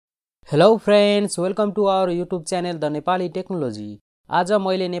Hello friends, welcome to our YouTube channel The Nepali Technology. आज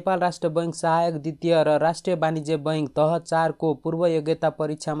मैले नेपाल राष्ट्र bank सहायक द्वितीय र राष्ट्रिय वाणिज्य बैंक तह 4 को पूर्व योग्यता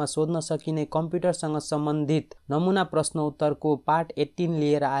परीक्षामा सोध्न सकिने कम्प्युटरसँग सम्बन्धित नमुना प्रश्न उत्तरको पार्ट 18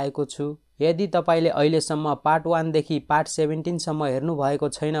 लिएर आएको छु। यदि तपाईले अहिलेसम्म पार्ट 1 देखि पार्ट 17 सम्म हेर्नु भएको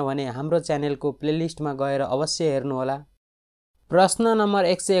छैन भने हाम्रो च्यानलको प्लेलिस्टमा गएर अवश्य हेर्नु होला। प्रश्न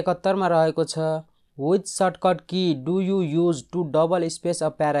नम्बर 171 मा रहेको छ Which shortcut key do you use to double space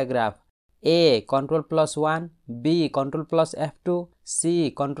a paragraph? A. Ctrl+1, B. Ctrl+F2,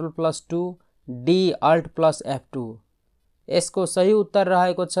 C. Ctrl+2, D. Alt+F2. यसको सही उत्तर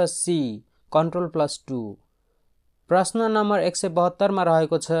रहेको छ C. Ctrl+2. प्रश्न नम्बर 172 मा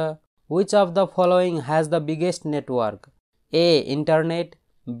रहेको छ Which of the following has the biggest network? A. Internet,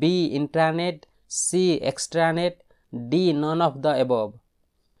 B. Intranet, C. Extranet, D. None of the above.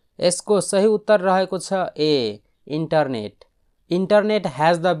 यसको सही उत्तर रहेको छ A. Internet. Internet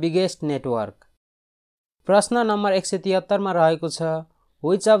has the biggest network. प्रश्न नम्बर 173 मा रहेको छ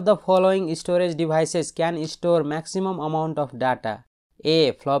Which of the following storage devices can store maximum amount of data?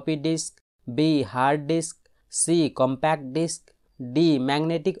 A. Floppy disk, B. hard disk, C. compact disk, D.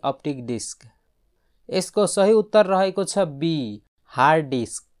 magnetic optic disk. यसको सही उत्तर रहेको छ B. hard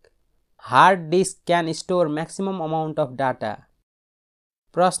disk. Hard disk can store maximum amount of data.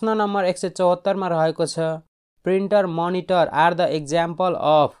 प्रश्न number 174 मा रहेको छ Printer monitor are the example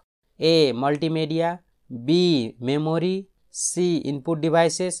of A. multimedia, B. memory, C. input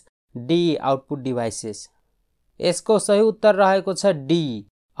devices, D. output devices. यसको सही उत्तर रहेको छ D.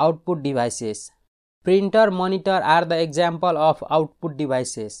 output devices. Printer monitor are the example of output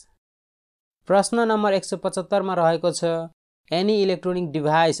devices. प्रश्न नम्बर 175 मा रहेको छ Any electronic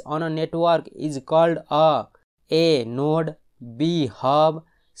device on a network is called A. node, B. hub,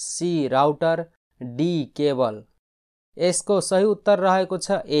 C. router, D. cable. यसको सही उत्तर रहेको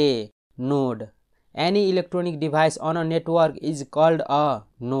छ A. node. Any electronic device on a network is called a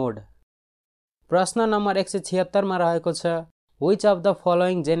node. प्रश्न नम्बर 176 मा रहेको छ Which of the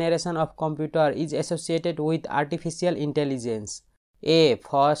following generation of computer is associated with artificial intelligence? A.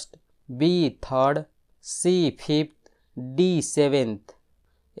 first, B. third, C. fifth, D. seventh.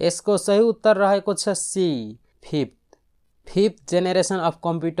 यसको सही उत्तर रहेको छ C. fifth. Fifth generation of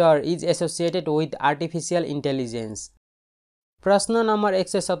computer is associated with artificial intelligence. प्रश्न number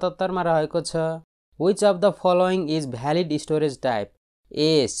 177 मा रहेको छ Which of the following is valid storage type?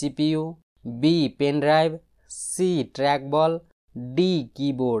 A. CPU, B. pen drive, C. trackball, D.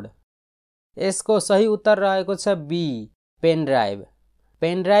 keyboard. यसको सही उत्तर रहेको छ B. pen drive.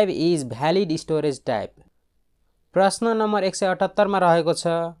 Pen drive is valid storage type. प्रश्न नम्बर 178 मा रहेको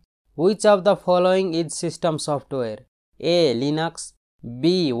छ Which of the following is system software? A. Linux,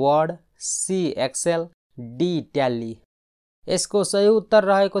 B. Word, C. Excel, D. Tally. यसको सही उत्तर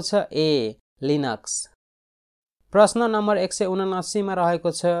रहेको छ A. Linux. प्रश्न नम्बर 179 मा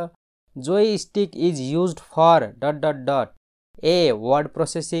रहेको छ Joystick is used for ... A. word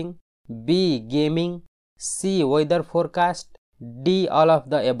processing, B. gaming, C. weather forecast, D. all of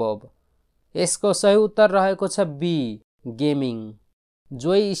the above. यसको सही उत्तर रहेको छ B. gaming.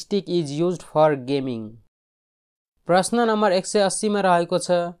 Joystick is used for gaming. प्रश्न नम्बर 180 मा रहेको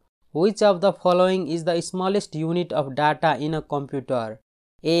छ Which of the following is the smallest unit of data in a computer?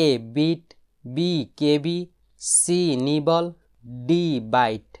 A. bit, B. kb, C. nibble, D.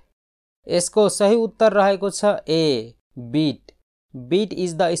 byte. यसको सही उत्तर रहेको छ A. bit. Bit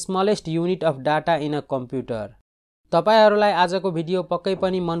is the smallest unit of data in a computer. तपाईहरुलाई आजको video पक्कै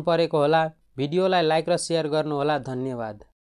पनि मन परेको होला। भिडियोलाई लाइक र शेयर गर्नु होला। धन्यवाद।